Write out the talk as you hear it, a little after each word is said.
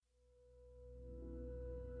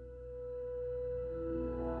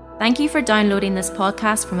Thank you for downloading this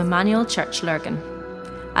podcast from Emmanuel Church Lurgan.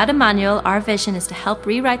 At Emmanuel, our vision is to help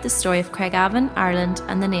rewrite the story of Craigavon, Ireland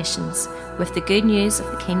and the nations with the good news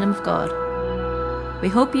of the Kingdom of God. We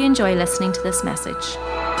hope you enjoy listening to this message.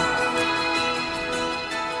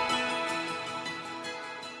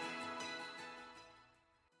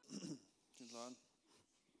 Good Lord.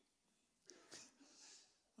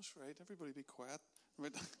 That's right, everybody be quiet.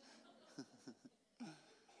 Right.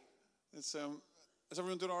 Is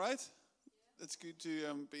everyone doing all right? It's good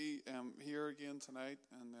to be here again tonight,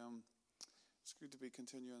 and it's good to be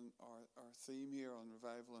continuing our theme here on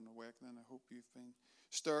revival and awakening. I hope you've been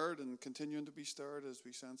stirred and continuing to be stirred as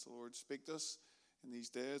we sense the Lord speak to us in these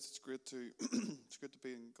days. It's great to it's good to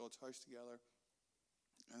be in God's house together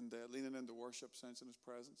and leaning into worship, sensing His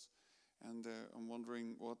presence, and I'm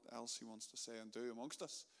wondering what else He wants to say and do amongst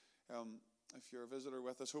us. If you're a visitor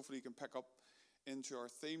with us, hopefully you can pick up into our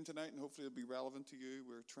theme tonight, and hopefully it'll be relevant to you.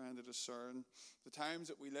 We're trying to discern the times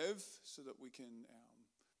that we live so that we can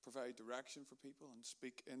provide direction for people and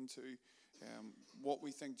speak into what we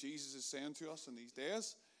think Jesus is saying to us in these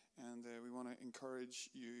days. And we want to encourage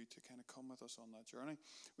you to kind of come with us on that journey.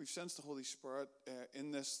 We've sensed the Holy Spirit in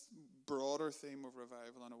this broader theme of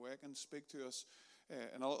revival and awaken speak to us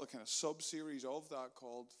in a little kind of sub-series of that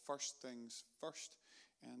called First Things First.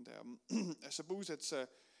 And I suppose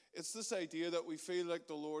it's this idea that we feel like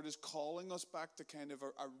the Lord is calling us back to kind of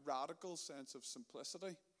a radical sense of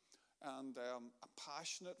simplicity and a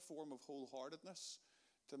passionate form of wholeheartedness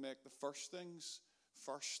to make the first things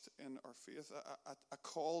first in our faith, a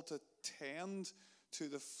call to tend to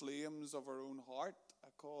the flames of our own heart,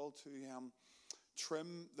 a call to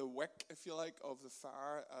trim the wick, if you like, of the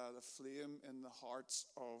fire, the flame in the hearts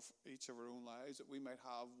of each of our own lives, that we might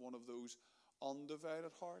have one of those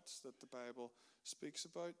undivided hearts that the Bible speaks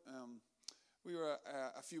about. We were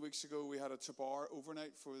a few weeks ago, we had a Tabar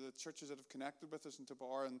overnight for the churches that have connected with us in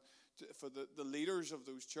Tabar, and for the leaders of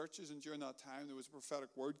those churches. And during that time, there was a prophetic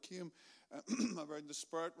word came around the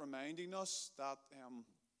Spirit reminding us that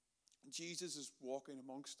Jesus is walking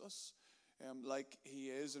amongst us like He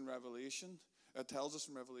is in Revelation. It tells us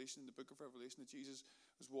in Revelation, in the book of Revelation, that Jesus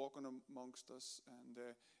was walking amongst us, and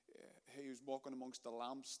He was walking amongst the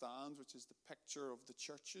lampstands, which is the picture of the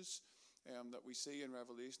churches that we see in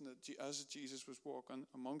Revelation, that as Jesus was walking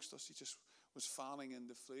amongst us, He just was fanning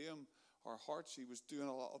into flame our hearts. He was doing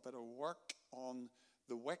a little bit of work on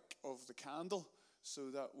the wick of the candle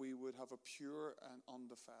so that we would have a pure and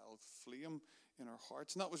undefiled flame in our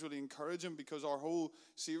hearts. And that was really encouraging, because our whole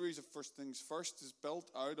series of First Things First is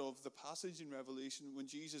built out of the passage in Revelation when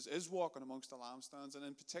Jesus is walking amongst the lampstands, and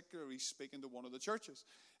in particular He's speaking to one of the churches,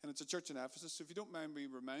 and it's a church in Ephesus. So if you don't mind me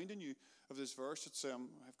reminding you of this verse, it's I've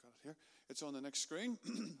got it here, it's on the next screen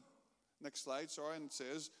next slide, sorry, and it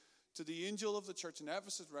says, "To the angel of the church in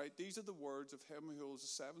Ephesus write, these are the words of Him who holds the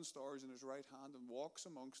 7 stars in His right hand and walks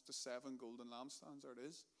amongst the 7 golden lampstands." There it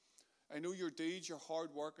is. "I know your deeds, your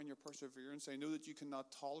hard work, and your perseverance. I know that you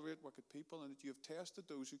cannot tolerate wicked people, and that you have tested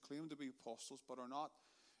those who claim to be apostles but are not,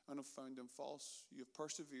 and have found them false. You have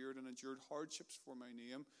persevered and endured hardships for my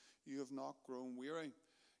name. You have not grown weary.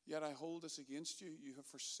 Yet I hold this against you. You have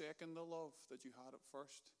forsaken the love that you had at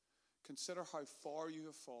first. Consider how far you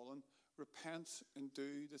have fallen. Repent and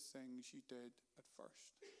do the things you did at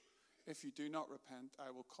first. If you do not repent, I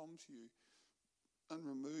will come to you and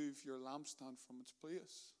remove your lampstand from its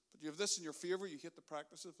place. But you have this in your favor: you hate the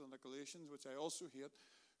practices of the Nicolaitans, which I also hate.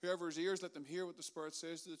 Whoever has ears, let them hear what the Spirit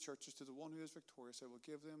says to the churches. To the one who is victorious, I will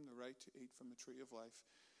give them the right to eat from the tree of life,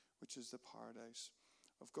 which is the paradise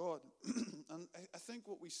of God." And I think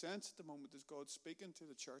what we sense at the moment is God speaking to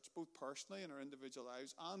the church, both personally in our individual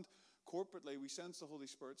lives and corporately. We sense the Holy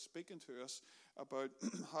Spirit speaking to us about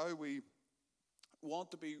how we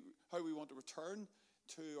want to return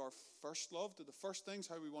to our first love, to the first things,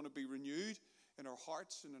 how we want to be renewed in our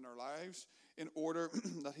hearts and in our lives in order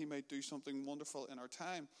that He may do something wonderful in our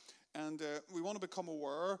time. And we want to become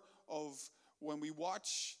aware of, when we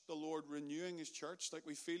watch the Lord renewing His church, like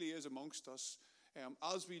we feel He is amongst us,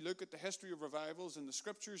 as we look at the history of revivals in the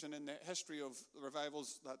Scriptures and in the history of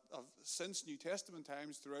revivals that have since New Testament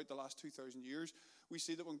times throughout the last 2,000 years, we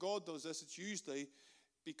see that when God does this, it's usually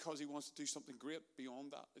because He wants to do something great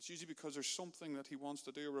beyond that. It's usually because there's something that He wants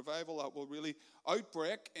to do, a revival that will really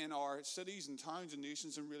outbreak in our cities and towns and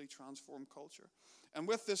nations and really transform culture. And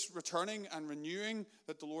with this returning and renewing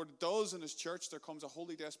that the Lord does in His church, there comes a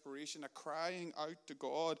holy desperation, a crying out to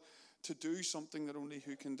God to do something that only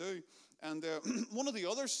Who can do. And one of the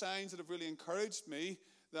other signs that have really encouraged me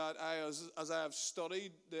that as I have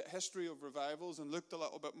studied the history of revivals and looked a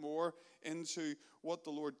little bit more into what the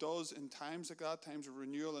Lord does in times like that, times of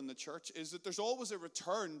renewal in the church, is that there's always a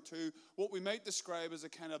return to what we might describe as a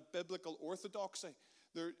kind of biblical orthodoxy.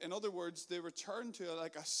 In other words, they return to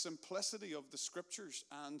like a simplicity of the scriptures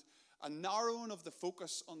and a narrowing of the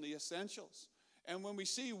focus on the essentials. And when we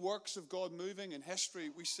see works of God moving in history,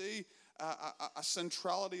 we see a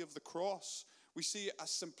centrality of the cross. We see a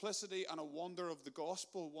simplicity and a wonder of the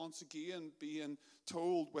gospel once again being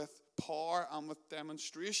told with power and with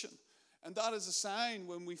demonstration. And that is a sign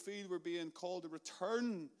when we feel we're being called to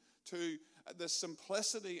return to the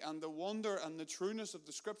simplicity and the wonder and the trueness of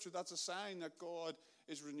the scripture. That's a sign that God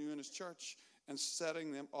is renewing his church and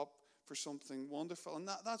setting them up for something wonderful. And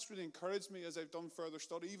that's really encouraged me as I've done further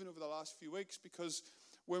study, even over the last few weeks, because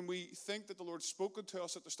when we think that the Lord's spoken to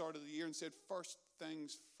us at the start of the year and said, first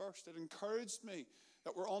things first, it encouraged me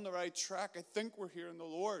that we're on the right track. I think we're hearing the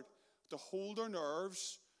Lord to hold our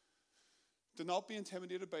nerves, to not be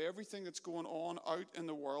intimidated by everything that's going on out in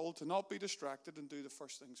the world, to not be distracted and do the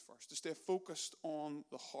first things first, to stay focused on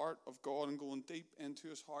the heart of God and going deep into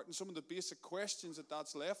his heart. And some of the basic questions that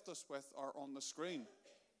that's left us with are on the screen.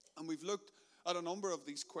 And we've looked at a number of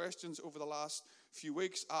these questions over the last few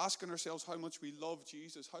weeks, asking ourselves how much we love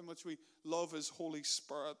Jesus, how much we love his Holy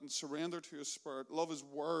Spirit and surrender to his Spirit, love his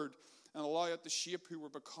word, and allow it to shape who we're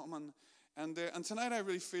becoming. And tonight I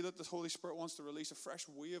really feel that the Holy Spirit wants to release a fresh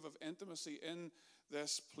wave of intimacy in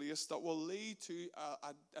this place that will lead to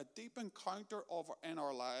a deep encounter in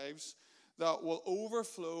our lives that will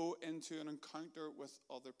overflow into an encounter with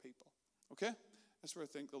other people. Okay? That's where I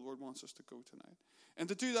think the Lord wants us to go tonight. And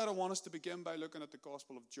to do that, I want us to begin by looking at the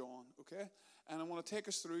Gospel of John, okay? And I want to take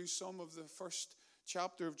us through some of the first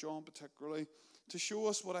chapter of John particularly to show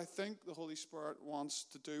us what I think the Holy Spirit wants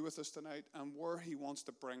to do with us tonight and where he wants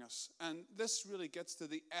to bring us. And this really gets to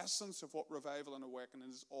the essence of what revival and awakening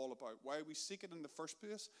is all about, why we seek it in the first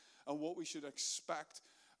place and what we should expect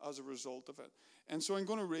as a result of it. And so I'm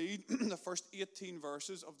going to read the first 18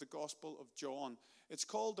 verses of the Gospel of John. It's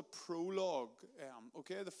called the prologue,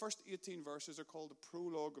 okay? The first 18 verses are called the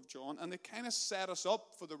prologue of John, and they kind of set us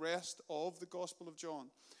up for the rest of the Gospel of John.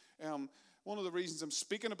 One of the reasons I'm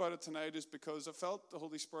speaking about it tonight is because I felt the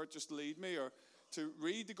Holy Spirit just lead me to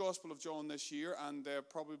read the Gospel of John this year, and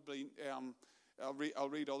probably I'll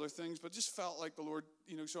read other things, but just felt like the Lord,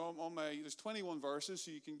 so I'm on there's 21 verses,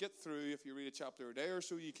 so you can get through, if you read a chapter a day or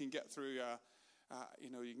so, you can get through,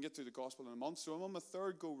 you can get through the Gospel in a month. So I'm on my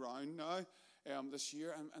third go round now. This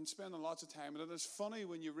year and spending lots of time in it. It's funny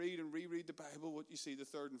when you read and reread the Bible what you see the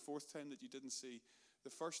third and fourth time that you didn't see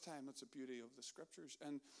the first time. That's the beauty of the scriptures.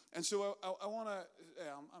 And so I want to,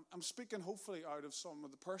 I'm speaking hopefully out of some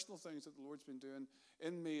of the personal things that the Lord's been doing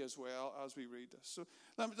in me as well as we read this. So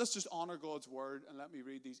let's just honor God's word and let me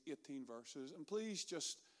read these 18 verses. And please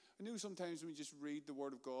I know sometimes when we just read the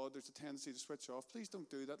word of God, there's a tendency to switch off. Please don't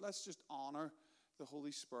do that. Let's just honor the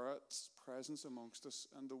Holy Spirit's presence amongst us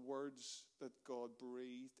and the words that God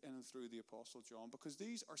breathed in and through the Apostle John, because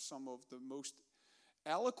these are some of the most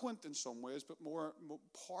eloquent in some ways, but more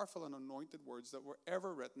powerful and anointed words that were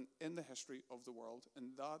ever written in the history of the world, and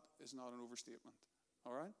that is not an overstatement.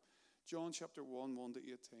 All right? John chapter 1, 1 to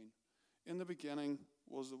 18. In the beginning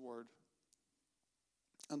was the Word,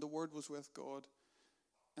 and the Word was with God,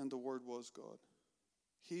 and the Word was God.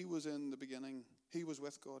 He was in the beginning. He was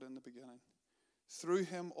with God in the beginning. Through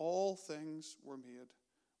him all things were made.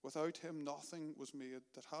 Without him nothing was made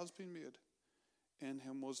that has been made. In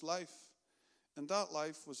him was life, and that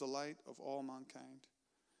life was the light of all mankind.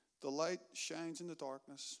 The light shines in the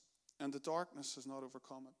darkness, and the darkness has not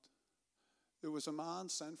overcome it. There was a man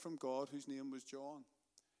sent from God whose name was John.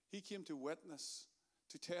 He came to witness,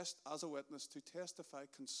 to testify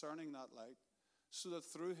concerning that light, so that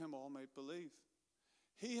through him all might believe.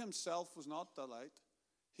 He himself was not the light.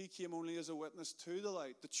 He came only as a witness to the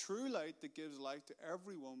light. The true light that gives light to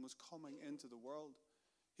everyone was coming into the world.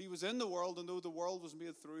 He was in the world, and though the world was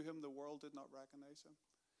made through him, the world did not recognize him.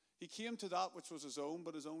 He came to that which was his own,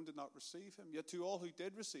 but his own did not receive him. Yet to all who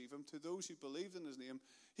did receive him, to those who believed in his name,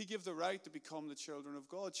 he gave the right to become the children of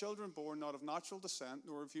God. Children born not of natural descent,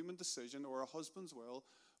 nor of human decision, or a husband's will,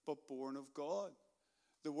 but born of God.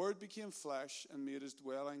 The Word became flesh and made his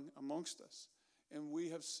dwelling amongst us. And we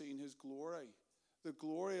have seen his glory, the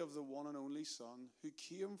glory of the one and only Son, who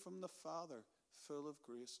came from the Father, full of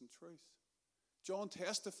grace and truth. John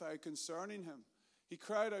testified concerning him. He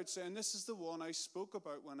cried out, saying, "This is the one I spoke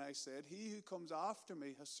about when I said, 'He who comes after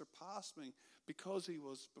me has surpassed me, because he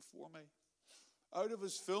was before me.' Out of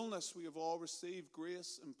his fullness we have all received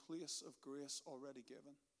grace in place of grace already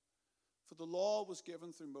given. For the law was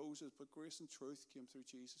given through Moses, but grace and truth came through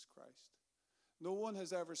Jesus Christ. No one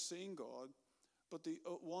has ever seen God, but the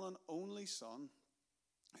one and only Son,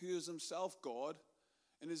 who is himself God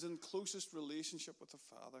and is in closest relationship with the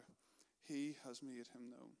Father, he has made him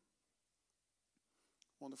known.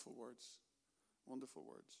 Wonderful words. Wonderful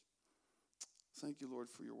words. Thank you, Lord,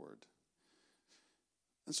 for your word.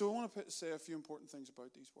 And so I want to say a few important things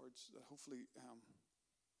about these words that hopefully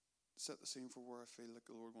set the scene for where I feel like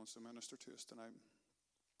the Lord wants to minister to us tonight.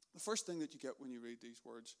 The first thing that you get when you read these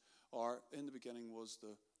words are, in the beginning was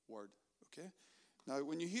the Word. Okay? Now,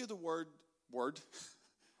 when you hear the word word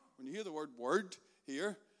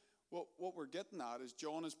here, what we're getting at is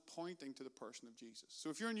John is pointing to the person of Jesus. So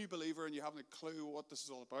if you're a new believer and you haven't a clue what this is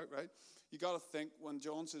all about, right, you got to think when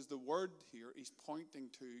John says the word here, he's pointing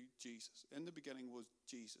to Jesus. In the beginning was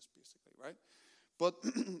Jesus, basically, right? But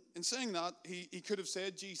in saying that, he could have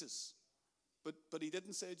said Jesus, but he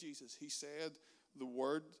didn't say Jesus. He said the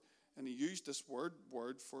word, and he used this word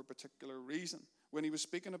for a particular reason when he was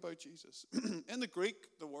speaking about Jesus. In the Greek,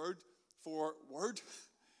 the word for word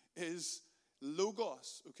is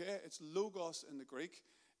logos, okay? It's logos in the Greek,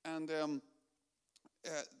 and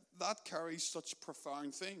that carries such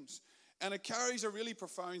profound themes. And it carries a really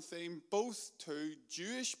profound theme both to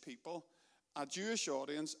Jewish people, a Jewish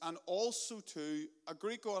audience, and also to a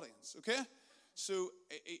Greek audience, okay? So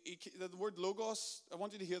the word logos, I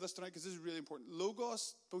want you to hear this tonight because this is really important.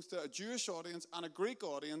 Logos, both to a Jewish audience and a Greek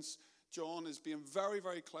audience, John is being very,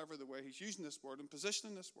 very clever the way he's using this word and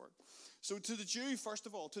positioning this word. So to the Jew, first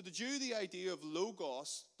of all, to the Jew, the idea of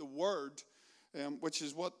logos, the word, which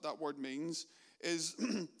is what that word means, is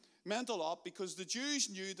meant a lot because the Jews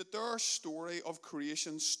knew that their story of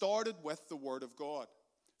creation started with the word of God.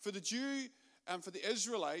 For the Jew and for the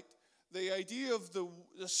Israelite, the idea of the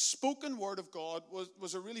spoken word of God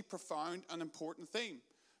was a really profound and important theme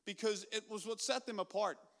because it was what set them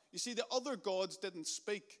apart. You see, the other gods didn't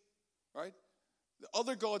speak. Right? The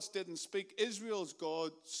other gods didn't speak. Israel's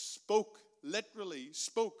God spoke, literally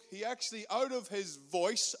spoke. He actually, out of his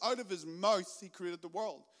voice, out of his mouth, he created the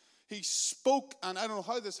world. He spoke, and I don't know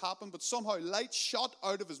how this happened, but somehow light shot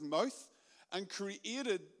out of his mouth and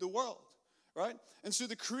created the world. Right? And so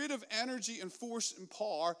the creative energy and force and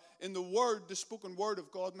power in the word, the spoken word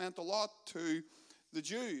of God, meant a lot to the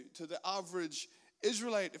Jew, to the average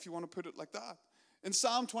Israelite, if you want to put it like that. In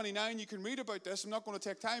Psalm 29, you can read about this. I'm not going to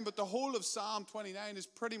take time, but the whole of Psalm 29 is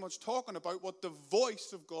pretty much talking about what the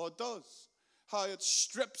voice of God does, how it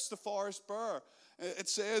strips the forest bare. It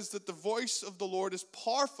says that the voice of the Lord is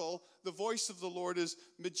powerful, the voice of the Lord is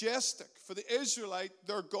majestic. For the Israelite,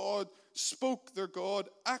 their God spoke, their God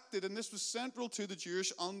acted, and this was central to the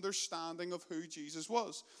Jewish understanding of who Jesus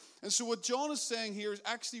was. And so what John is saying here is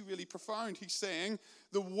actually really profound. He's saying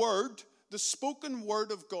the word, the spoken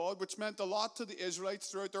word of God, which meant a lot to the Israelites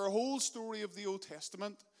throughout their whole story of the Old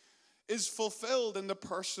Testament, is fulfilled in the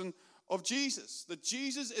person of Jesus. That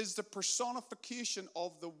Jesus is the personification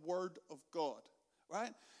of the word of God,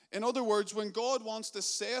 right? In other words, when God wants to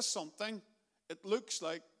say something, it looks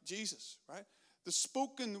like Jesus, right? The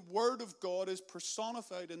spoken word of God is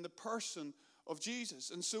personified in the person of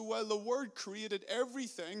Jesus. And so while the word created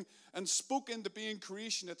everything and spoke into being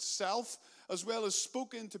creation itself, as well as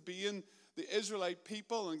spoke into being the Israelite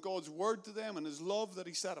people and God's word to them and his love that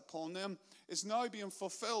he set upon them, is now being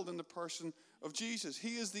fulfilled in the person of Jesus.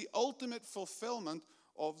 He is the ultimate fulfillment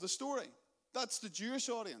of the story. That's the Jewish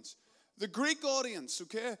audience. The Greek audience,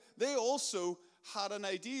 okay, they also had an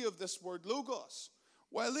idea of this word logos.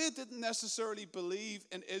 While they didn't necessarily believe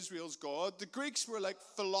in Israel's God, the Greeks were like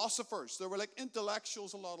philosophers. They were like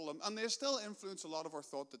intellectuals, a lot of them. And they still influence a lot of our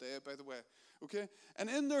thought today, by the way. Okay? And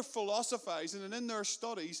in their philosophizing and in their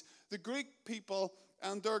studies, the Greek people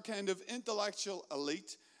and their kind of intellectual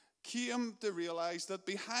elite came to realize that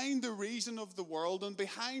behind the reason of the world and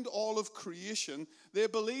behind all of creation, they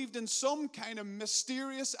believed in some kind of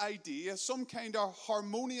mysterious idea, some kind of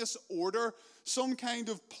harmonious order, some kind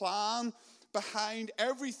of plan behind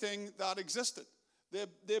everything that existed.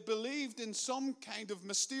 They believed in some kind of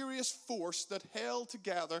mysterious force that held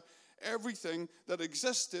together everything that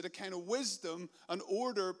existed, a kind of wisdom and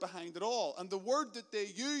order behind it all. And the word that they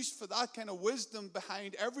used for that kind of wisdom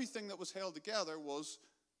behind everything that was held together was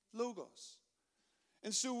logos.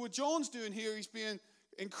 And so what John's doing here, he's being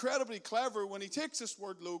incredibly clever when he takes this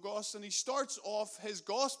word logos and he starts off his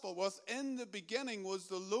gospel with, in the beginning was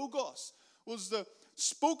the logos, was the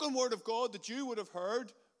spoken word of God that you would have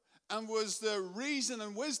heard, and was the reason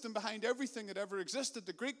and wisdom behind everything that ever existed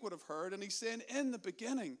the Greek would have heard. And he's saying, in the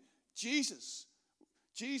beginning, Jesus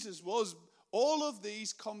was, all of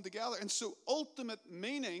these come together. And so ultimate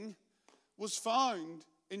meaning was found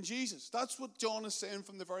in Jesus. That's what John is saying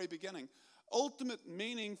from the very beginning. Ultimate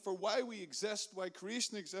meaning for why we exist, why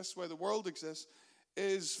creation exists, why the world exists,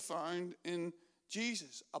 is found in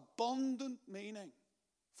Jesus. Abundant meaning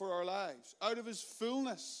for our lives. Out of his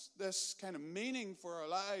fullness, this kind of meaning for our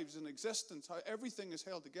lives and existence, how everything is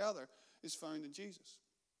held together, is found in Jesus.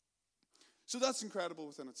 So that's incredible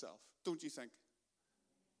within itself, don't you think?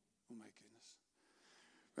 Oh my goodness.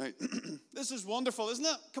 Right. This is wonderful, isn't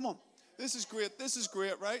it? Come on. This is great. This is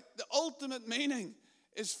great, right? The ultimate meaning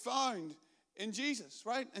is found in Jesus,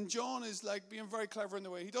 right? And John is like being very clever in the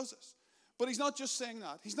way he does this. But he's not just saying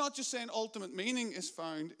that. He's not just saying ultimate meaning is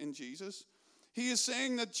found in Jesus. He is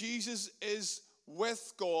saying that Jesus is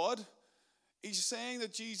with God. He's saying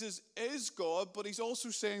that Jesus is God, but he's also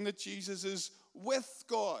saying that Jesus is with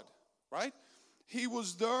God, right? He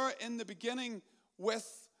was there in the beginning with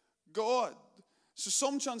God. So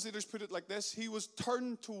some translators put it like this: he was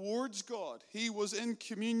turned towards God. He was in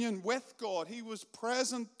communion with God. He was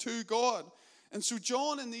present to God. And so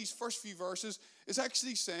John, in these first few verses, is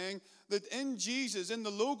actually saying that in Jesus, in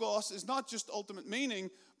the Logos, is not just ultimate meaning,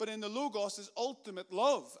 but in the Logos is ultimate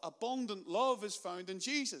love. Abundant love is found in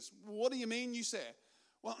Jesus. What do you mean, you say?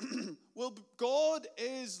 Well, God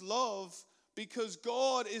is love because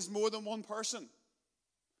God is more than one person.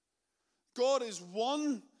 God is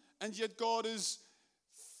one, and yet God is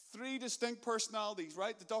three distinct personalities,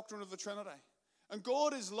 right? The doctrine of the Trinity. And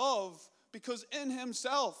God is love because in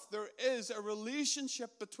himself there is a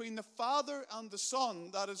relationship between the Father and the Son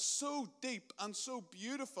that is so deep and so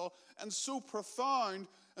beautiful and so profound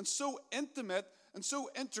and so intimate and so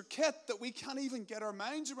intricate that we can't even get our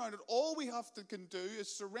minds around it. All we have to can do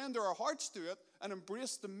is surrender our hearts to it and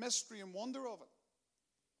embrace the mystery and wonder of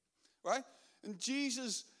it. Right? And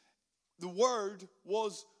Jesus, the Word,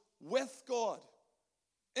 was with God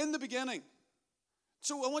in the beginning.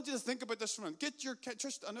 So I want you to think about this for a minute.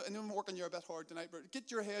 I know I'm working you a bit hard tonight, but get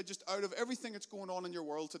your head just out of everything that's going on in your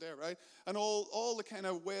world today, right? And all the kind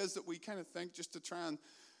of ways that we kind of think just to try and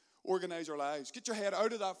organize our lives. Get your head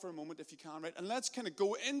out of that for a moment if you can, right? And let's kind of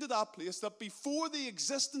go into that place that before the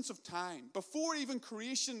existence of time, before even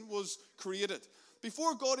creation was created,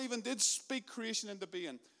 before God even did speak creation into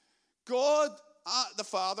being, God, the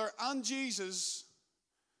Father, and Jesus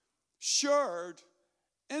shared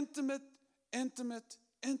intimate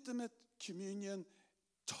communion,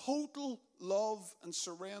 total love and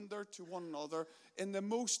surrender to one another in the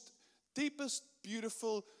most deepest,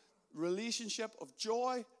 beautiful relationship of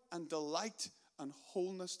joy and delight and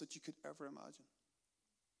wholeness that you could ever imagine.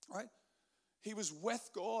 Right? He was with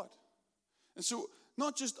God. And so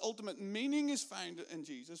not just ultimate meaning is found in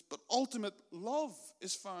Jesus, but ultimate love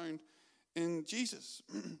is found in Jesus.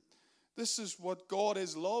 This is what God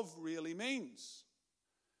is love really means.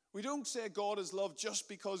 We don't say God is love just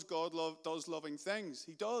because God does loving things.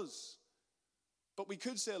 He does. But we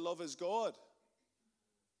could say love is God.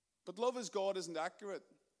 But love is God isn't accurate.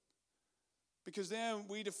 Because then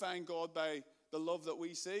we define God by the love that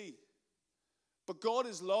we see. But God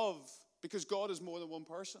is love because God is more than one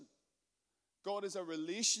person. God is a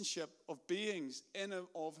relationship of beings in and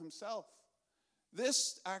of himself.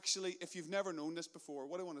 This actually, if you've never known this before,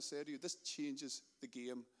 what I want to say to you, this changes the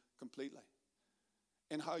game completely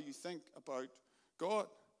in how you think about God.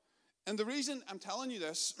 And the reason I'm telling you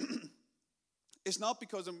this is not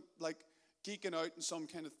because I'm like geeking out in some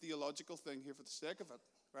kind of theological thing here for the sake of it,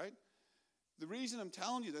 right? The reason I'm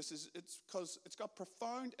telling you this is it's because it's got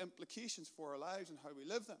profound implications for our lives and how we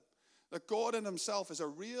live them. That God in himself is a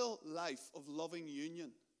real life of loving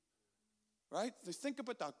union. Right? Think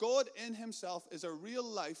about that. God in himself is a real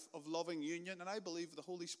life of loving union, and I believe the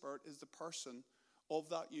Holy Spirit is the person of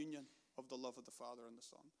that union of the love of the Father and the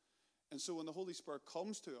Son. And so when the Holy Spirit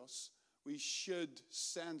comes to us, we should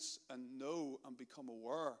sense and know and become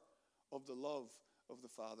aware of the love of the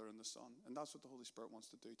Father and the Son. And that's what the Holy Spirit wants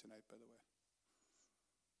to do tonight, by the way.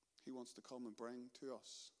 He wants to come and bring to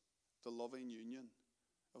us the loving union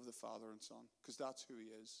of the Father and Son, because that's who he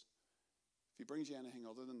is. If he brings you anything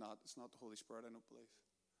other than that, it's not the Holy Spirit, I don't believe.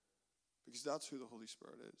 Because that's who the Holy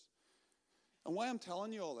Spirit is. And why I'm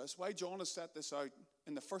telling you all this, why John has set this out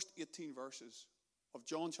in the first 18 verses of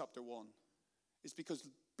John chapter 1, is because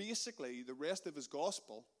basically the rest of his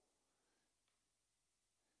gospel,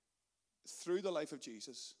 through the life of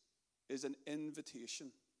Jesus, is an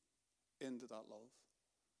invitation into that love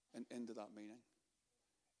and into that meaning.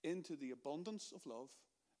 Into the abundance of love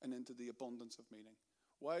and into the abundance of meaning.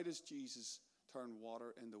 Why does Jesus turn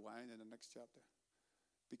water into wine in the next chapter?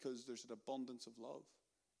 Because there's an abundance of love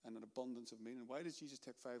and an abundance of meaning. Why does Jesus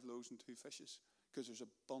take 5 loaves and 2 fishes? Because there's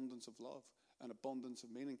abundance of love and abundance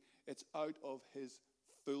of meaning. It's out of his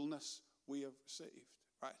fullness we have received,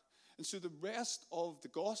 right? And so the rest of the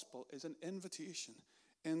gospel is an invitation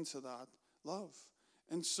into that love.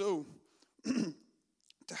 And so,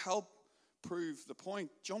 to help prove the point,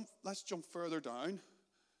 let's jump further down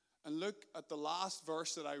and look at the last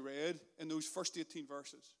verse that I read in those first 18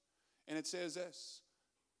 verses. And it says this: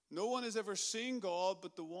 no one has ever seen God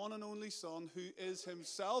but the one and only Son, who is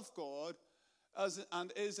himself God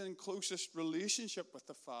and is in closest relationship with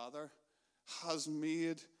the Father, has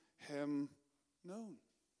made him known.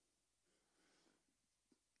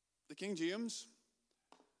 The King James,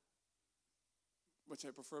 which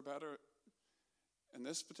I prefer better in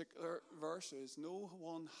this particular verse, is no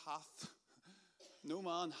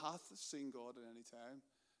man hath seen God at any time.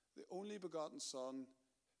 The only begotten Son,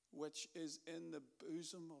 which is in the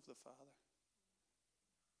bosom of the Father,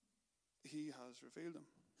 he has revealed him.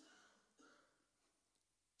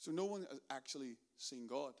 So no one has actually seen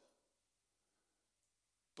God.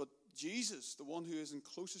 But Jesus, the one who is in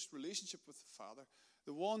closest relationship with the Father,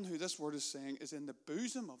 the one who this word is saying is in the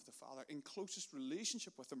bosom of the Father, in closest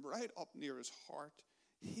relationship with him, right up near his heart,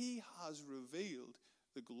 he has revealed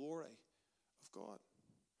the glory of God.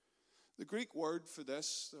 The Greek word for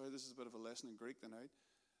this, this is a bit of a lesson in Greek tonight.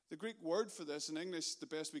 The Greek word for this, in English, the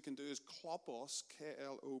best we can do is klopos,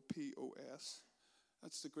 K-L-O-P-O-S.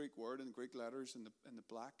 That's the Greek word in the Greek letters in the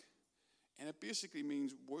black. And it basically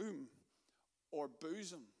means womb or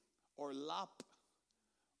bosom or lap.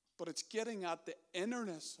 But it's getting at the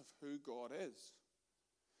innerness of who God is.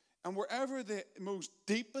 And wherever the most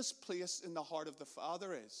deepest place in the heart of the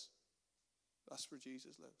Father is, that's where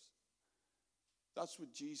Jesus lives. That's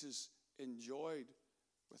what Jesus enjoyed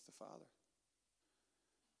with the Father.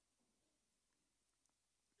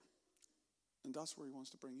 And that's where he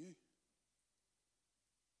wants to bring you.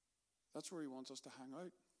 That's where he wants us to hang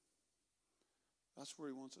out. That's where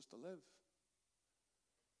he wants us to live.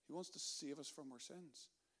 He wants to save us from our sins.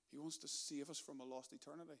 He wants to save us from a lost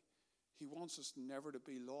eternity. He wants us never to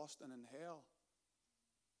be lost and in hell.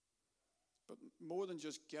 But more than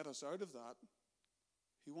just get us out of that,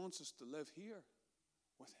 he wants us to live here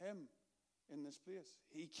with him in this place.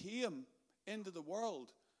 He came into the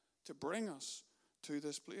world to bring us to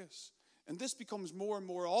this place. And this becomes more and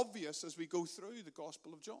more obvious as we go through the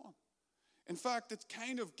Gospel of John. In fact, it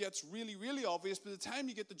kind of gets really, really obvious by the time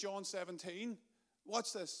you get to John 17.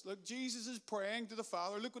 Watch this. Look, Jesus is praying to the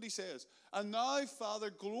Father. Look what he says. And now,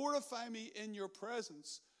 Father, glorify me in your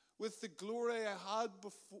presence with the glory I had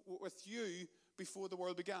with you before the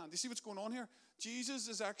world began. Do you see what's going on here? Jesus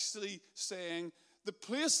is actually saying, the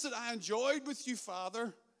place that I enjoyed with you,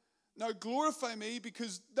 Father, now glorify me,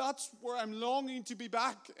 because that's where I'm longing to be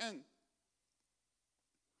back in.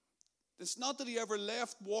 It's not that he ever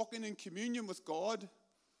left walking in communion with God,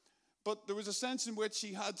 but there was a sense in which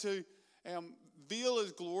he had to veil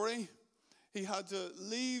his glory. He had to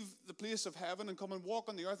leave the place of heaven and come and walk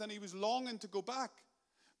on the earth, and he was longing to go back.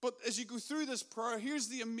 But as you go through this prayer, here's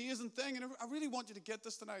the amazing thing, and I really want you to get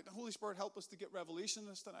this tonight. The Holy Spirit help us to get revelation in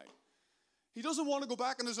this tonight. He doesn't want to go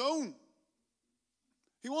back on his own.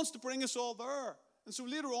 He wants to bring us all there. And so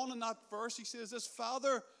later on in that verse, he says this: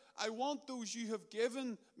 Father, I want those you have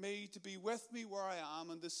given me to be with me where I am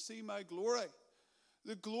and to see my glory.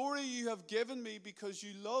 The glory you have given me because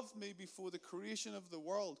you loved me before the creation of the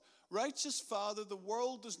world. Righteous Father, the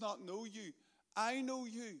world does not know you. I know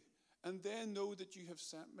you, and they know that you have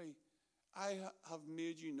sent me. I have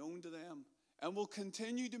made you known to them and will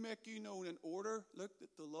continue to make you known in order, look,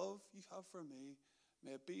 that the love you have for me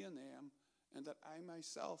may be in them and that I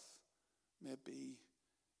myself may be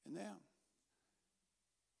in them.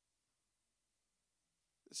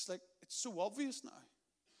 It's like, it's so obvious now.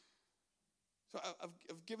 So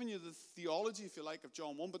I've given you the theology, if you like, of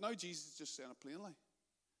John 1, but now Jesus is just saying it plainly.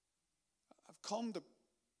 I've come,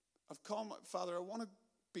 Father, I want to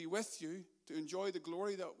be with you to enjoy the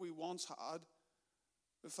glory that we once had.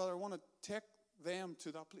 But Father, I want to take them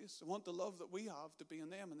to that place. I want the love that we have to be in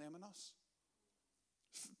them and them in us.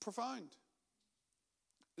 It's profound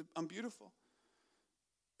and beautiful.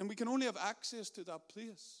 And we can only have access to that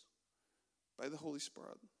place by the Holy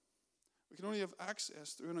Spirit. We can only have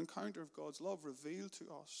access through an encounter of God's love revealed to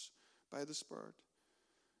us by the Spirit.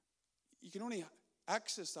 You can only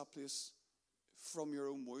access that place from your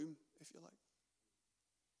own womb, if you like.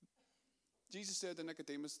 Jesus said to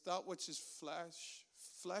Nicodemus, that which is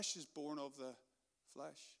flesh is born of the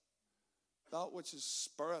flesh. That which is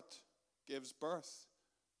spirit gives birth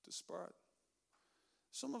to spirit.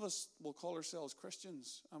 Some of us will call ourselves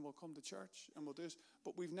Christians and will come to church and we'll do this,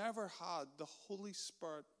 but we've never had the Holy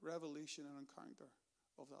Spirit revelation and encounter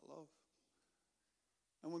of that love.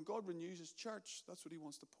 And when God renews his church, that's what he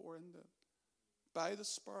wants to pour into it. By the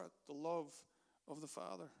Spirit, the love of the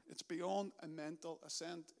Father. It's beyond a mental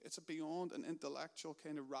assent. It's beyond an intellectual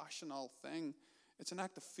kind of rational thing. It's an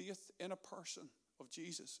act of faith in a person of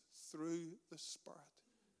Jesus through the Spirit.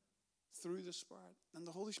 Through the Spirit. And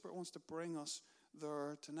the Holy Spirit wants to bring us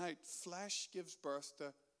there tonight. Flesh gives birth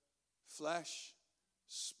to flesh.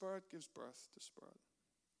 Spirit gives birth to spirit.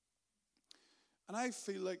 And I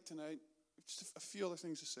feel like tonight, just a few other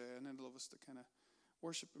things to say, and then I'd love us to kind of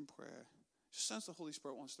worship and pray. Just sense the Holy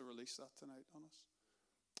Spirit wants to release that tonight on us.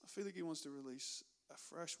 I feel like he wants to release a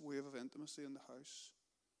fresh wave of intimacy in the house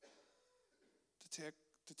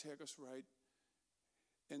to take us right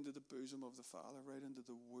into the bosom of the Father, right into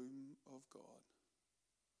the womb of God.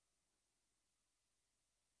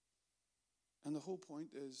 And the whole point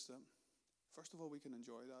is that, first of all, we can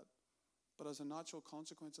enjoy that. But as a natural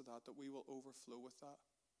consequence of that we will overflow with that.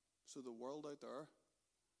 So the world out there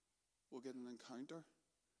will get an encounter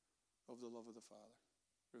of the love of the Father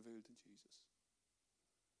revealed in Jesus.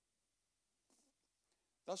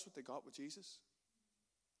 That's what they got with Jesus.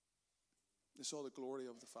 They saw the glory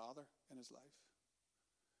of the Father in his life.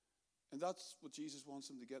 And that's what Jesus wants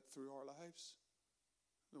them to get through our lives.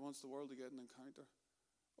 He wants the world to get an encounter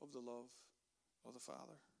of the love of the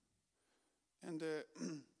Father.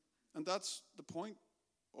 And that's the point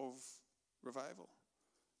of revival,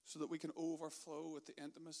 so that we can overflow with the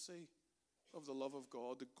intimacy of the love of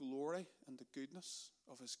God, the glory and the goodness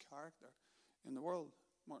of his character in the world.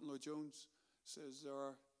 Martin Lloyd-Jones says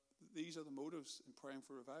these are the motives in praying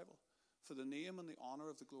for revival: for the name and the honor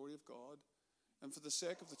of the glory of God, and for the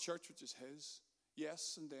sake of the church which is his,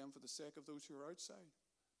 yes, and then for the sake of those who are outside,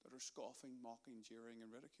 that are scoffing, mocking, jeering,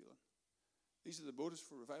 and ridiculing. These are the motives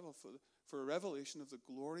for revival, for a revelation of the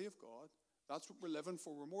glory of God. That's what we're living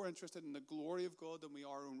for. We're more interested in the glory of God than we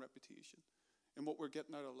are our own reputation, in what we're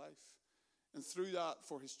getting out of life. And through that,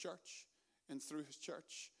 for his church, and through his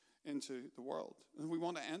church, into the world. And we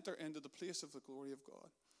want to enter into the place of the glory of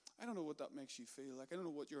God. I don't know what that makes you feel like. I don't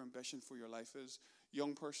know what your ambition for your life is.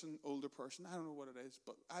 Young person, older person, I don't know what it is.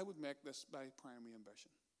 But I would make this my primary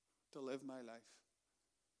ambition: to live my life.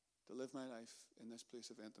 To live my life in this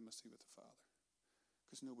place of intimacy with the Father.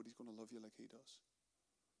 Because nobody's going to love you like he does.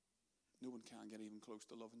 No one can get even close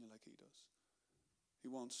to loving you like he does. He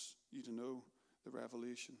wants you to know the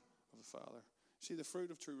revelation of the Father. See, the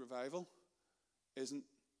fruit of true revival isn't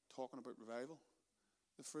talking about revival.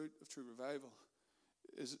 The fruit of true revival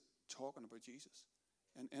is talking about Jesus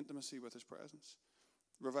and intimacy with his presence.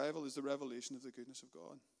 Revival is the revelation of the goodness of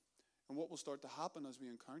God. And what will start to happen as we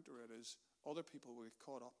encounter it is other people will get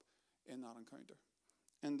caught up in that encounter.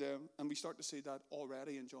 And we start to see that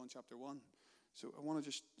already in John chapter 1. So I want to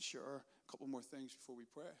just share a couple more things before we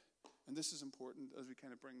pray. And this is important as we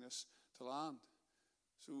kind of bring this to land.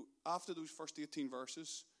 So after those first 18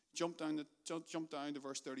 verses, jump down to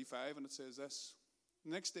verse 35, and it says this: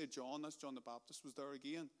 the next day John, that's John the Baptist, was there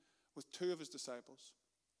again with two of his disciples.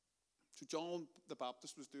 So John the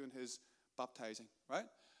Baptist was doing his baptizing, right?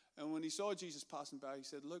 And when he saw Jesus passing by, he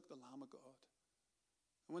said, "Look, the Lamb of God."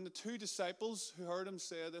 And when the two disciples who heard him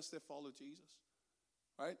say this, they followed Jesus,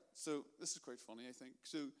 right? So this is quite funny, I think.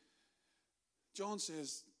 So John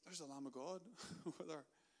says, "There's the Lamb of God over there."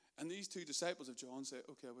 And these two disciples of John say,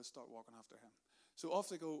 "Okay, we'll start walking after him." So off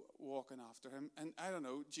they go walking after him. And I don't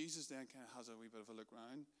know, Jesus then kind of has a wee bit of a look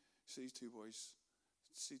around, sees two boys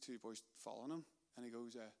following him. And he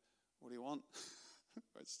goes, "What do you want?"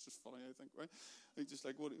 It's just funny, I think, right? Just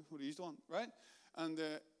like, what do you want, right? And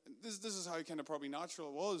this is how kind of probably natural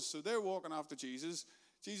it was. So they're walking after Jesus.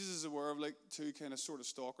 Jesus is aware of like two kind of sort of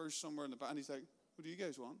stalkers somewhere in the back. And he's like, "What do you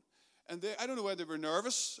guys want?" And I don't know whether they were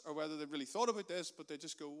nervous or whether they really thought about this, but they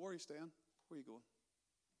just go, "Where are you staying? Where are you going?"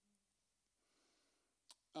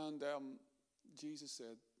 And Jesus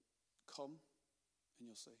said, "Come and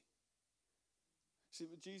you'll see." See,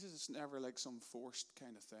 with Jesus, it's never like some forced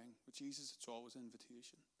kind of thing. With Jesus, it's always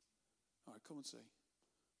invitation. All right, come and see.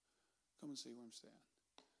 Come and see where I'm staying.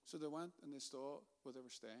 So they went and they saw where they were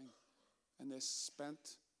staying. And they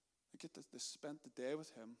spent the day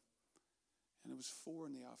with him. And it was 4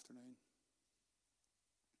 p.m.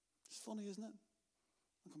 It's funny, isn't it?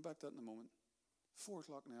 I'll come back to that in a moment. 4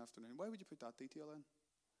 o'clock in the afternoon. Why would you put that detail in?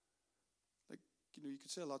 Like, you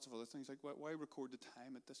could say lots of other things. Like, why record the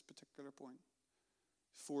time at this particular point?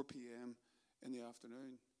 4 p.m. in the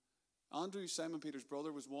afternoon. Andrew, Simon Peter's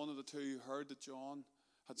brother, was one of the two who heard that John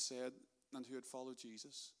had said and who had followed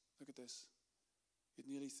Jesus. Look at this. You'd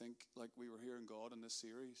nearly think like we were hearing God in this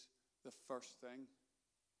series. The first thing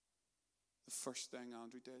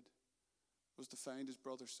Andrew did was to find his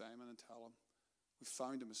brother Simon and tell him, "We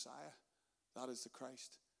found a Messiah. That is the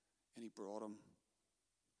Christ." And he brought him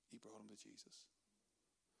to Jesus.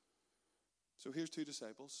 So here's two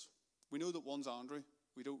disciples. We know that one's Andrew.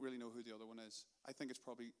 We don't really know who the other one is. I think it's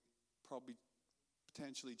probably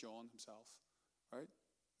potentially John himself, right?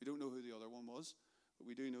 We don't know who the other one was, but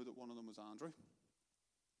we do know that one of them was Andrew.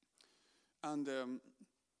 And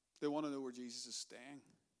they want to know where Jesus is staying,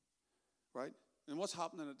 right? And what's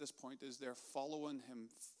happening at this point is they're following him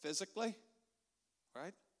physically,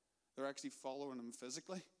 right? They're actually following him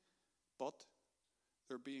physically, but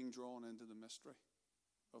they're being drawn into the mystery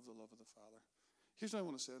of the love of the Father. Here's what I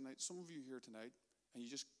want to say tonight. Some of you here tonight, and you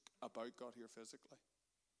just about got here physically.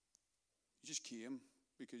 You just came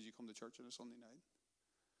because you come to church on a Sunday night.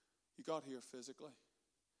 You got here physically.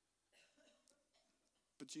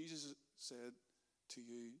 But Jesus said to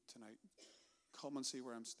you tonight, come and see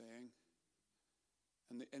where I'm staying.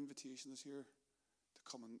 And the invitation is here to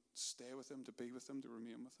come and stay with him, to be with him, to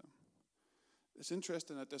remain with him. It's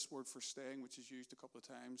interesting that this word for staying, which is used a couple of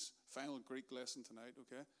times, final Greek lesson tonight,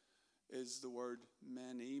 okay, is the word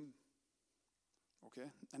menim, okay?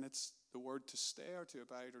 And it's the word to stay or to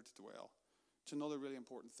abide or to dwell. It's another really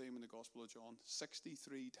important theme in the Gospel of John.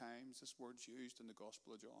 63 times this word's used in the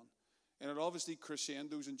Gospel of John. And it obviously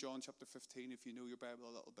crescendos in John chapter 15. If you know your Bible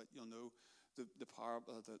a little bit, you'll know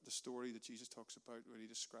the story that Jesus talks about where he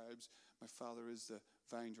describes, my Father is the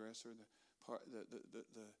vine dresser,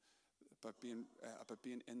 about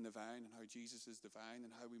being in the vine and how Jesus is the vine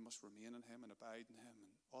and how we must remain in him and abide in him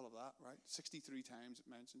and all of that, right? 63 times it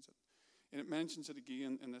mentions it. And it mentions it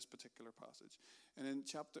again in this particular passage. And in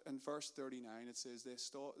verse 39 it says they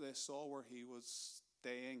saw where he was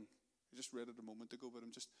staying. I just read it a moment ago, but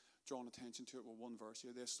I'm just drawing attention to it with one verse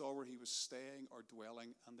here. They saw where he was staying or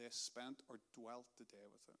dwelling, and they spent or dwelt the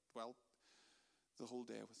whole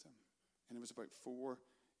day with him. And it was about 4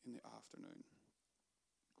 in the afternoon.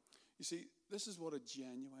 You see, this is what a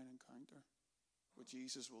genuine encounter with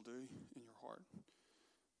Jesus will do in your heart.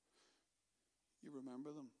 You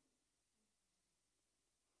remember them.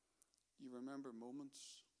 You remember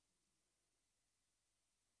moments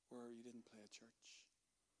where you didn't play at church,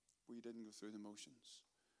 where you didn't go through the motions,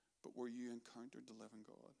 but where you encountered the living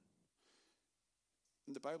God.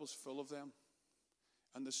 And the Bible's full of them.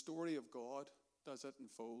 And the story of God, as it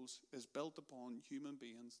unfolds, is built upon human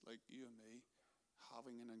beings like you and me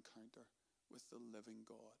having an encounter with the living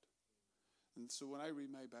God. And so when I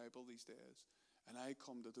read my Bible these days, and I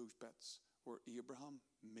come to those bits where Abraham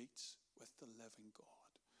meets with the living God,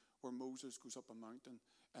 where Moses goes up a mountain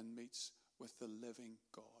and meets with the living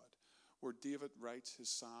God, where David writes his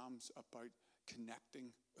Psalms about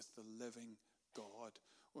connecting with the living God,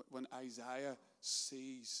 when Isaiah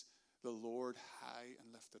sees the Lord high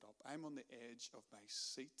and lifted up. I'm on the edge of my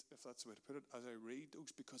seat, if that's the way to put it, as I read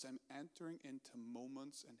those, because I'm entering into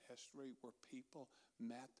moments in history where people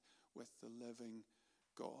met with the living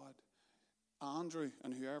God. Andrew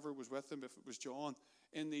and whoever was with him, if it was John,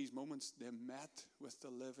 in these moments they met with the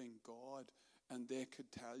living God, and they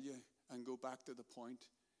could tell you and go back to the point,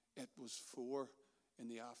 it was 4 in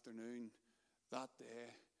the afternoon that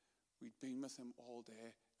day. We'd been with him all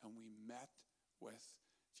day and we met with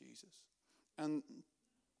Jesus. And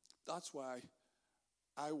that's why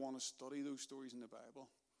I want to study those stories in the Bible.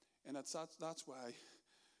 And that's why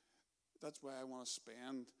I want to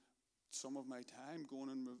spend some of my time going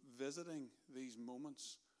and revisiting these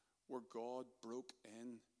moments where God broke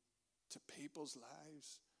in to people's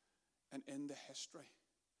lives and into history.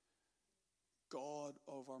 God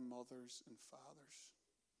of our mothers and fathers.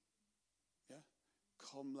 Yeah?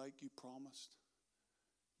 Come like you promised.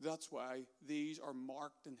 That's why these are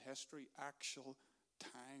marked in history, actual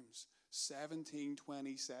times.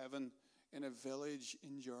 1727 in a village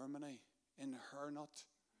in Germany, in Herrnhut,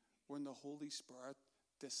 when the Holy Spirit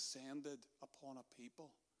descended upon a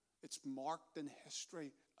people. It's marked in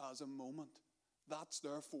history as a moment. That's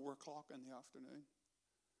their 4 o'clock in the afternoon.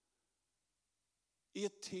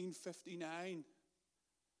 1859,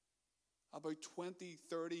 about 20,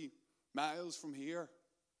 30 miles from here,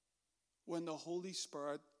 when the Holy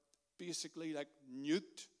Spirit basically like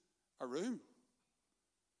nuked a room,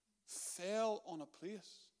 fell on a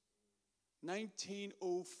place.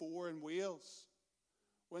 1904 in Wales,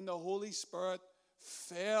 when the Holy Spirit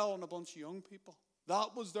fell on a bunch of young people.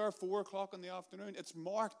 That was their 4 o'clock in the afternoon. It's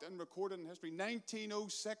marked and recorded in history.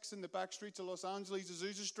 1906 in the back streets of Los Angeles,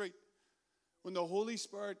 Azusa Street, when the Holy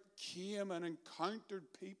Spirit came and encountered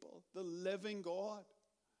people, the living God.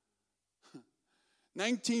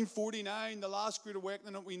 1949, the last Great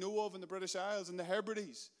Awakening that we know of in the British Isles, in the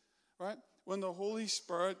Hebrides, right? When the Holy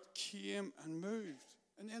Spirit came and moved.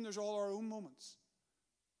 And then there's all our own moments.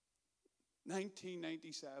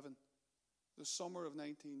 1997, the summer of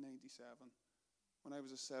 1997, when I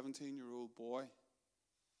was a 17-year-old boy,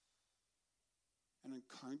 and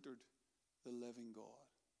encountered the living God.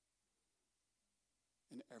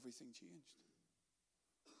 And everything changed.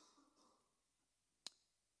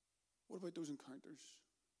 What about those encounters?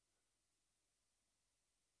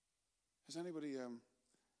 Has anybody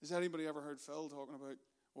ever heard Phil talking about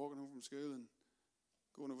walking home from school and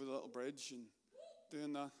going over the little bridge and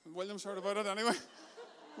doing that? William's heard about it anyway.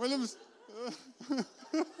 William's.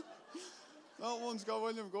 That one's got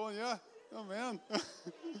William going, yeah. Oh, man.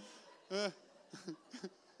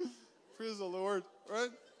 Praise the Lord, right?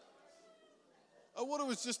 What I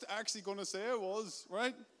was just actually going to say was,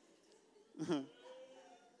 right?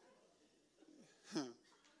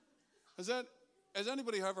 Has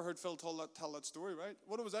anybody ever heard Phil tell that story, right?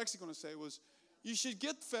 What I was actually going to say was, you should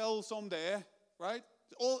get Phil someday, right?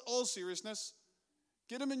 All seriousness.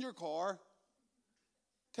 Get him in your car.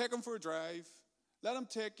 Take him for a drive. Let him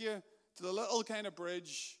take you to the little kind of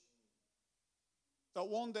bridge that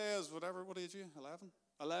one day is whatever, what age are you? 11?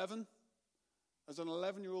 11. As an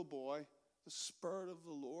 11-year-old boy, the Spirit of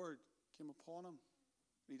the Lord came upon him.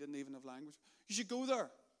 He didn't even have language. You should go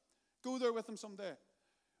there. Go there with him someday.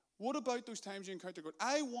 What about those times you encounter God?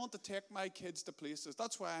 I want to take my kids to places.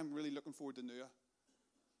 That's why I'm really looking forward to Nua.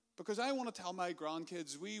 Because I want to tell my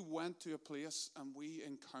grandkids, we went to a place and we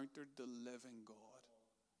encountered the living God.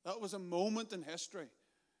 That was a moment in history.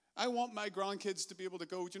 I want my grandkids to be able to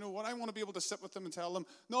go, do you know what? I want to be able to sit with them and tell them,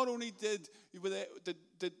 not only did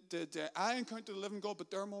I encounter the living God,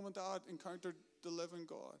 but their mom and dad encountered the living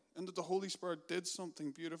God. And that the Holy Spirit did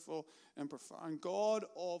something beautiful and profound. God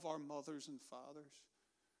of our mothers and fathers.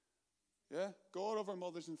 Yeah, God of our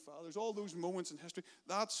mothers and fathers. All those moments in history.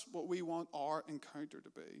 That's what we want our encounter to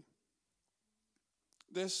be.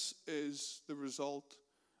 This is the result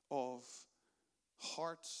of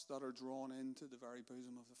hearts that are drawn into the very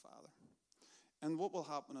bosom of the Father. And what will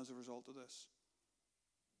happen as a result of this?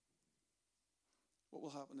 What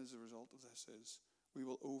will happen as a result of this is we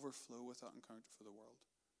will overflow with that encounter for the world.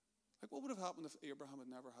 Like, what would have happened if Abraham had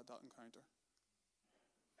never had that encounter?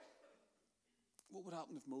 What would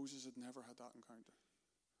happen if Moses had never had that encounter?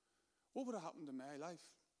 What would have happened in my life,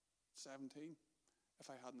 17, if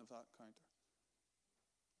I hadn't have that encounter?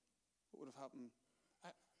 What would have happened?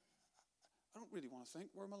 I don't really want to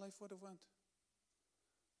think where my life would have went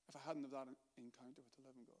if I hadn't have that encounter with the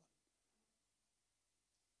living God.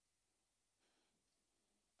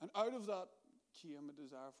 And out of that came a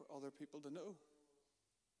desire for other people to know.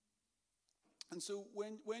 And so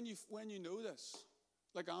when you know this,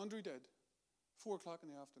 like Andrew did, 4 o'clock in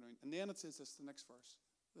the afternoon, and then it says this, the next verse,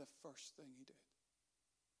 the first thing he did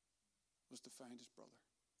was to find his brother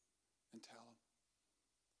and tell him,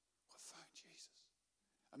 I found Jesus.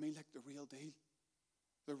 I mean, like the real deal,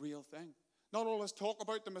 the real thing. Not all this talk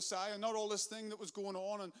about the Messiah, not all this thing that was going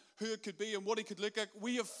on and who it could be and what he could look like.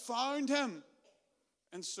 We have found him.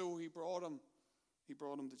 And so he brought him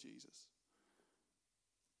to Jesus.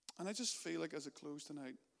 And I just feel like as a close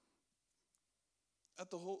tonight, that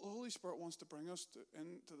the Holy Spirit wants to bring us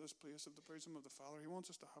into this place of the bosom of the Father. He wants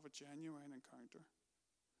us to have a genuine encounter.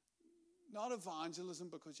 Not evangelism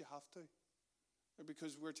because you have to, or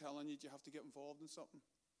because we're telling you have to get involved in something.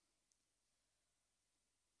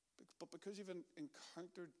 But because you've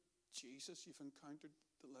encountered Jesus, you've encountered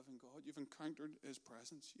the living God, you've encountered his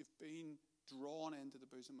presence, you've been drawn into the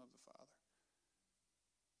bosom of the Father.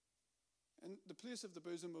 And the place of the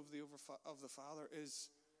bosom of the Father is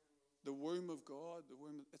the womb of God.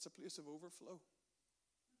 It's a place of overflow.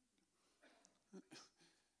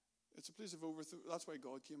 It's a place of overflow. That's why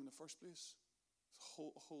God came in the first place. It's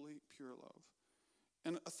holy, pure love.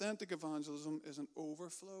 And authentic evangelism is an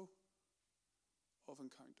overflow of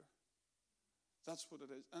encounter. That's what it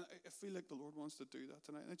is. And I feel like the Lord wants to do that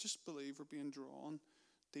tonight. And I just believe we're being drawn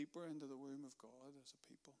deeper into the womb of God as a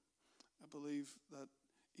people. I believe that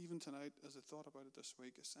even tonight, as I thought about it this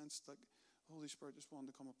week, I sensed like the Holy Spirit just wanted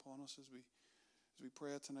to come upon us as we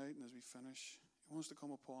pray tonight and as we finish. He wants to come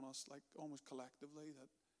upon us like almost collectively, that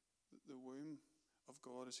the womb of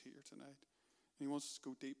God is here tonight. And he wants us to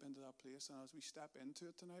go deep into that place. And as we step into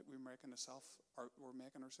it tonight, we're making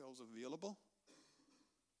ourselves available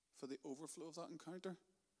for the overflow of that encounter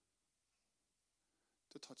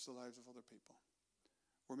to touch the lives of other people.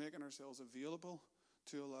 We're making ourselves available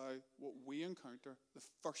to allow what we encounter the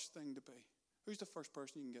first thing to be. Who's the first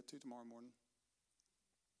person you can get to tomorrow morning?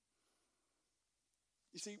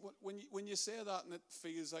 You see, when you say that, and it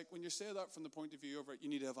feels like, when you say that from the point of view of, right, you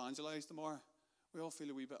need to evangelize tomorrow, we all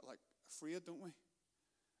feel a wee bit like afraid, don't we?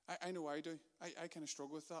 I know I do. I kind of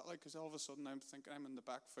struggle with that, like, because all of a sudden I'm thinking I'm in the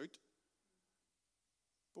back foot.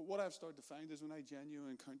 But what I've started to find is when I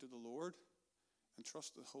genuinely encounter the Lord and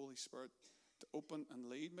trust the Holy Spirit to open and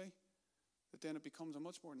lead me, that then it becomes a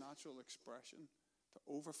much more natural expression to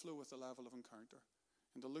overflow with the level of encounter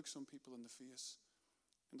and to look some people in the face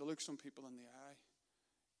and to look some people in the eye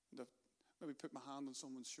and to maybe put my hand on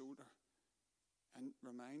someone's shoulder and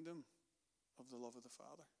remind them of the love of the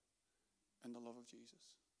Father and the love of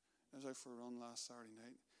Jesus. I was out for a run last Saturday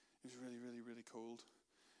night. It was really, really, really cold.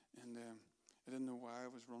 And I didn't know why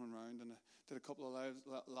I was running around. And I did a couple of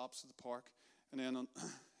laps of the park. And then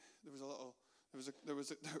there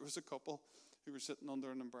was a couple who were sitting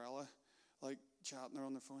under an umbrella, like chatting there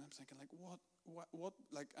on their phone. I'm thinking, like, what?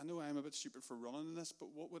 Like, I know I'm a bit stupid for running in this, but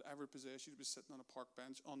what would ever possess you to be sitting on a park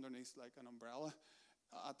bench underneath like an umbrella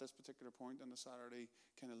at this particular point on a Saturday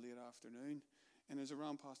kind of late afternoon? And as I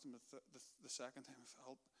ran past him the second time, I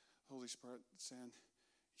felt the Holy Spirit saying,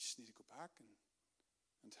 you just need to go back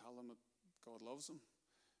and tell them that God loves them.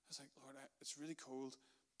 I was like, Lord, it's really cold.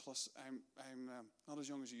 Plus, I'm not as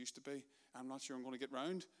young as I used to be. I'm not sure I'm going to get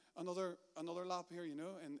round another lap here, you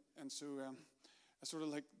know. And so I sort of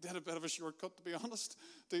like did a bit of a shortcut, to be honest,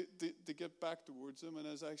 to get back towards them. And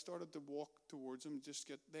as I started to walk towards them,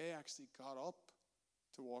 they actually got up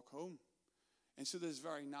to walk home. And so this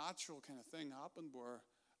very natural kind of thing happened where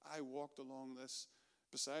I walked along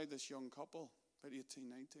beside this young couple, about 18,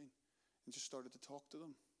 19, and just started to talk to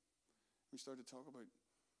them. We started to talk about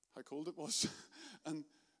how cold it was and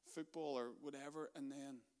football or whatever. And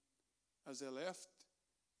then as they left,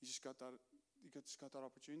 you just got that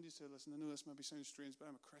opportunity to say, listen, I know this maybe sounds strange, but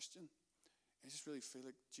I'm a Christian. I just really feel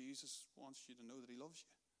like Jesus wants you to know that he loves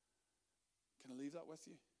you. Can I leave that with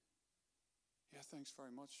you? Yeah, thanks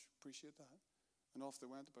very much. Appreciate that. And off they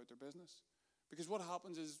went about their business. Because what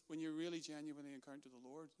happens is when you really genuinely encounter the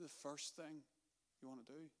Lord, the first thing you want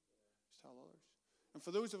to do is tell others. And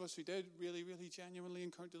for those of us who did really, really genuinely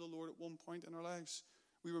encounter the Lord at one point in our lives,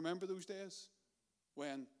 we remember those days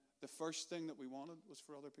when the first thing that we wanted was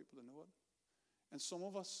for other people to know it. And some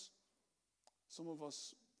of us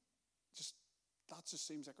that just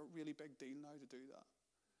seems like a really big deal now to do that.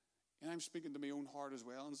 And I'm speaking to my own heart as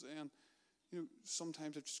well and saying,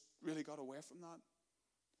 sometimes I've just really got away from that.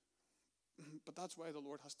 But that's why the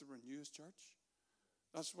Lord has to renew his church.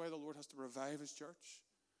 That's why the Lord has to revive his church.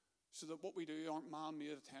 So that what we do aren't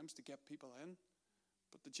man-made attempts to get people in,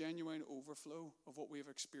 but the genuine overflow of what we have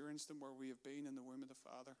experienced and where we have been in the womb of the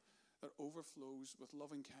Father, that overflows with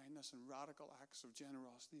loving kindness and radical acts of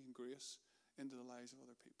generosity and grace into the lives of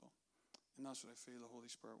other people. And that's what I feel the Holy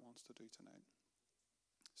Spirit wants to do tonight.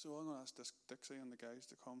 So I'm going to ask Dixie and the guys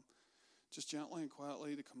to come, just gently and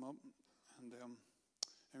quietly to come up, and I'm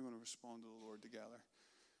going to respond to the Lord together.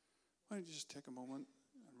 Why don't you just take a moment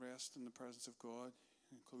and rest in the presence of God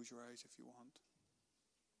and close your eyes if you want.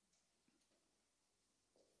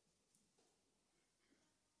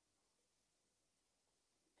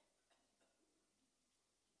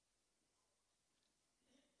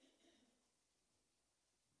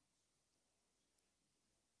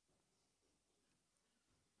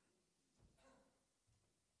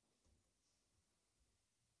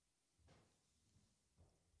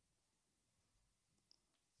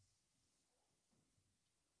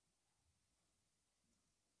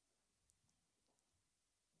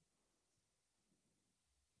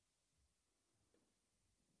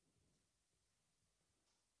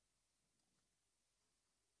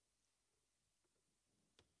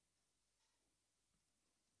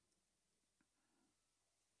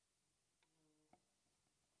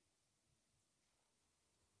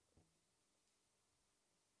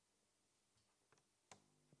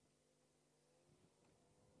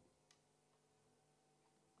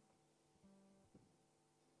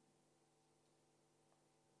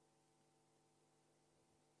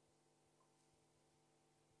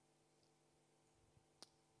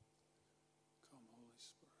 Come, Holy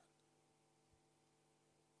Spirit.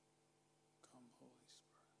 Come, Holy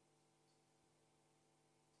Spirit.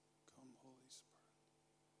 Come, Holy Spirit.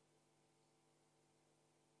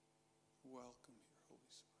 Welcome here, Holy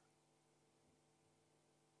Spirit.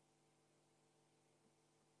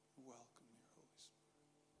 Welcome here, Holy Spirit.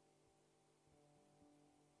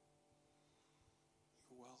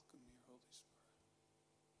 You're welcome here, Holy Spirit.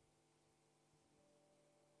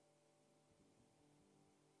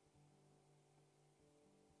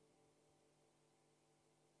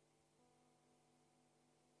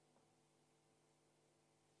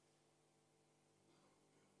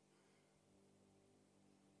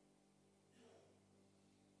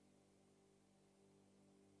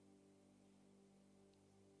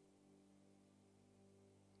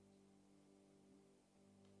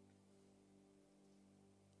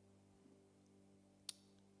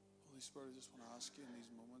 Holy Spirit, I just want to ask you in these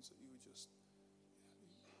moments that you would just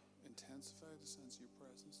intensify the sense of your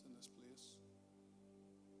presence in this place.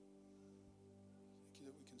 Thank you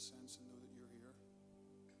that we can sense and know that you're here.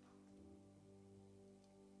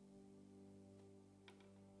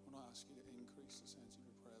 I want to ask you to increase the sense of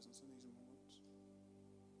your presence in these moments.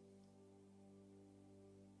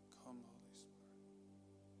 Come, Holy Spirit.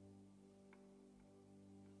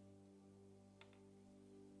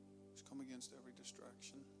 Just come against every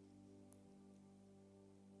distraction.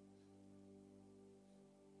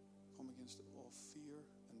 Come against all fear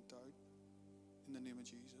and doubt in the name of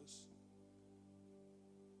Jesus.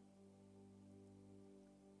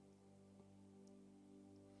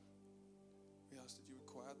 We ask that you would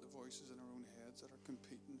quiet the voices in our own heads that are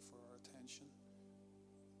competing for our attention.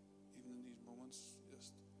 Even in these moments,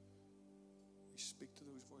 just we speak to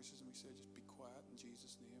those voices and we say, just be quiet in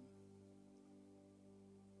Jesus' name.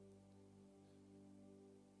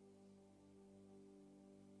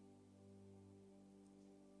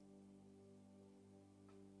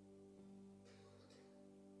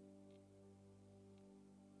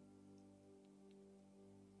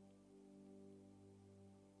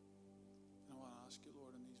 Ask you,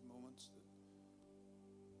 Lord, in these moments that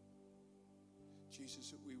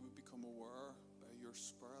Jesus, that we would become aware by your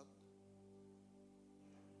Spirit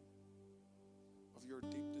of your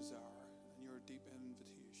deep desire and your deep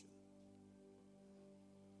invitation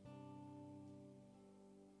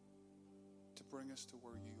to bring us to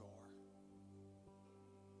where you are.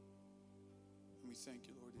 And we thank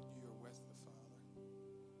you, Lord, that you are with the Father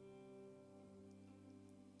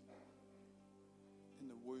in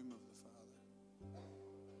the womb of the Father.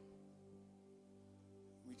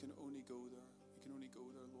 We can only go there. We can only go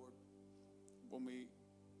there, Lord, when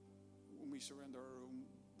we surrender our own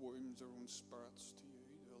wombs, our own spirits to you,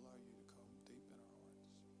 to allow you to come deep in our hearts.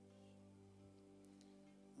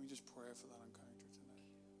 And we just pray for that encounter tonight.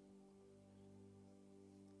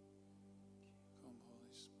 Come,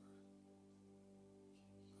 Holy Spirit.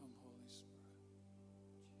 Come, Holy Spirit.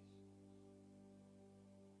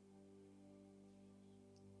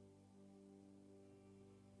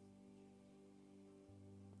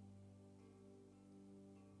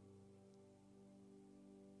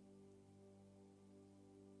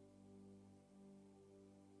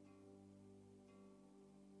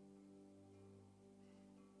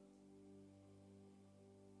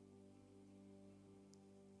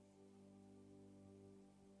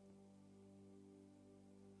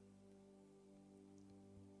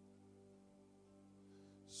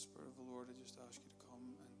 Spirit of the Lord, I just ask you to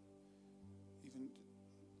come, and even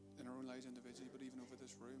in our own lives individually, but even over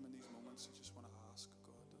this room in these moments, I just want to ask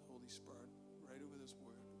God, the Holy Spirit, right over this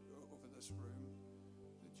word, over this room,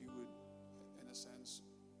 that you would, in a sense,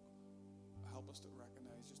 help us to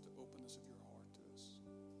recognize just the openness of your heart to us,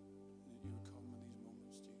 and that you would come in these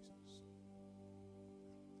moments, Jesus.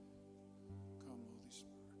 Come, Holy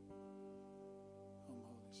Spirit. Come,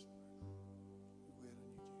 Holy Spirit. We wait on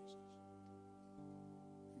you, Jesus.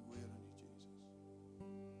 We wait on you, Jesus.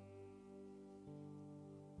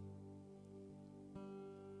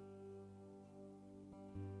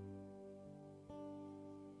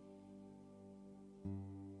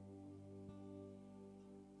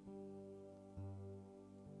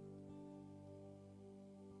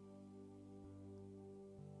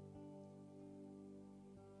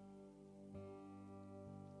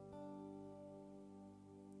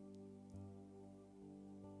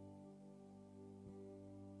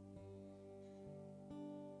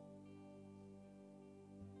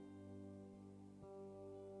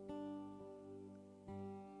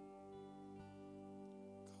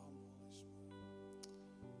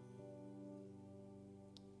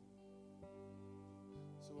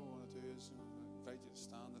 So what I want to do is invite you to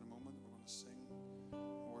stand in a moment. We're going to sing,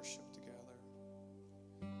 worship together.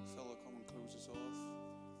 Phil will come and close us off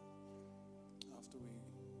after we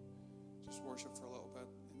just worship for a little bit.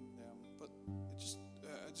 But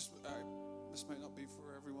this might not be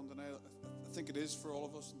for everyone tonight. I think it is for all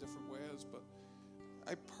of us in different ways. But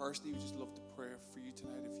I personally would just love to pray for you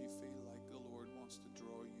tonight if you feel like the Lord wants to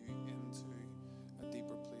draw you into a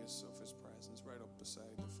deeper place of His presence, right up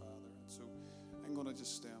beside the Father. And so I'm going to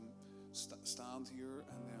just stand here,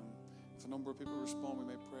 and if a number of people respond, we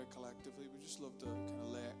may pray collectively. We just love to kind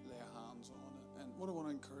of lay hands on it. And what I want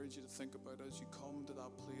to encourage you to think about as you come to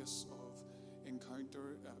that place of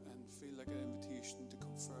encounter and feel like an invitation to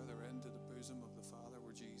come further into the bosom of the Father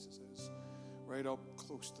where Jesus is, right up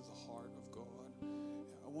close to the heart of God.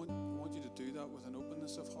 I want you to do that with an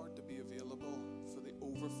openness of heart, to be available for the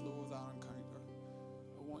overflow of that encounter.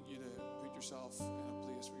 I want you to put yourself in a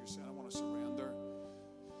place where you're saying, I want to surrender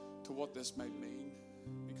to what this might mean,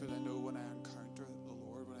 because I know when I encounter the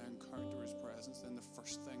Lord, when I encounter His presence, then the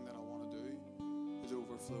first thing that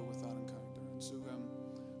overflow with that encounter. And so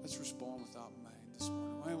let's respond with that in mind this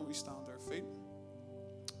morning. Why don't we stand to our feet?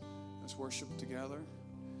 Let's worship together.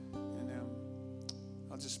 And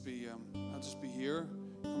I'll just be here.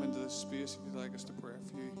 Come into this space if you'd like us to pray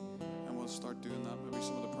for you, and we'll start doing that. Maybe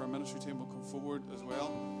some of the prayer ministry team will come forward as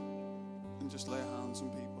well and just lay hands on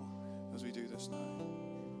people as we do this now.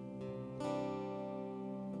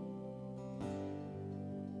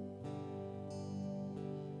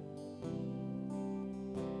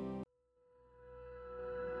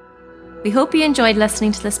 We hope you enjoyed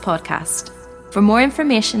listening to this podcast. For more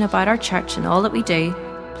information about our church and all that we do,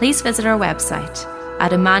 please visit our website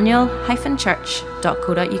at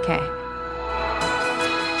emmanuel-church.co.uk.